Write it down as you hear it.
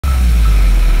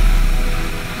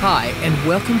Hi, and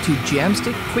welcome to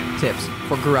Jamstik Quick Tips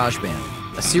for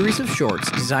GarageBand, a series of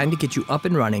shorts designed to get you up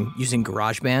and running using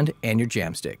GarageBand and your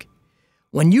Jamstik.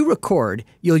 When you record,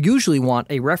 you'll usually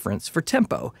want a reference for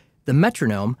tempo. The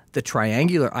metronome, the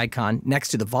triangular icon next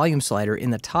to the volume slider in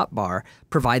the top bar,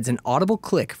 provides an audible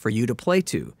click for you to play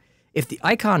to. If the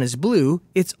icon is blue,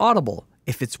 it's audible.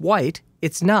 If it's white,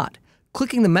 it's not.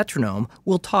 Clicking the metronome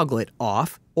will toggle it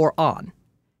off or on.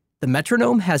 The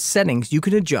metronome has settings you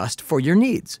can adjust for your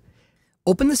needs.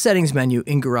 Open the Settings menu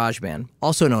in GarageBand,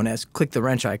 also known as click the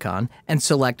wrench icon, and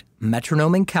select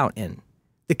Metronome and Count In.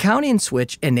 The Count In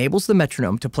switch enables the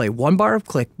metronome to play one bar of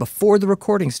click before the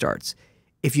recording starts.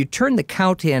 If you turn the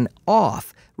Count In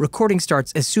off, recording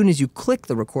starts as soon as you click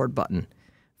the record button.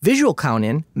 Visual Count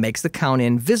In makes the count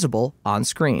in visible on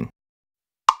screen.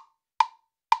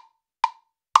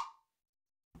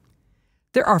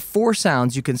 There are 4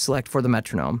 sounds you can select for the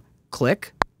metronome: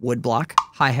 click, woodblock,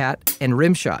 hi-hat, and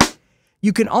rim shot.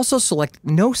 You can also select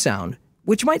no sound,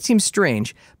 which might seem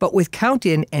strange, but with count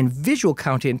in and visual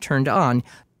count in turned on,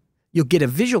 you'll get a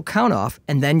visual count off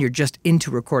and then you're just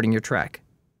into recording your track.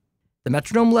 The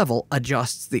metronome level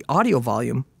adjusts the audio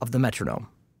volume of the metronome.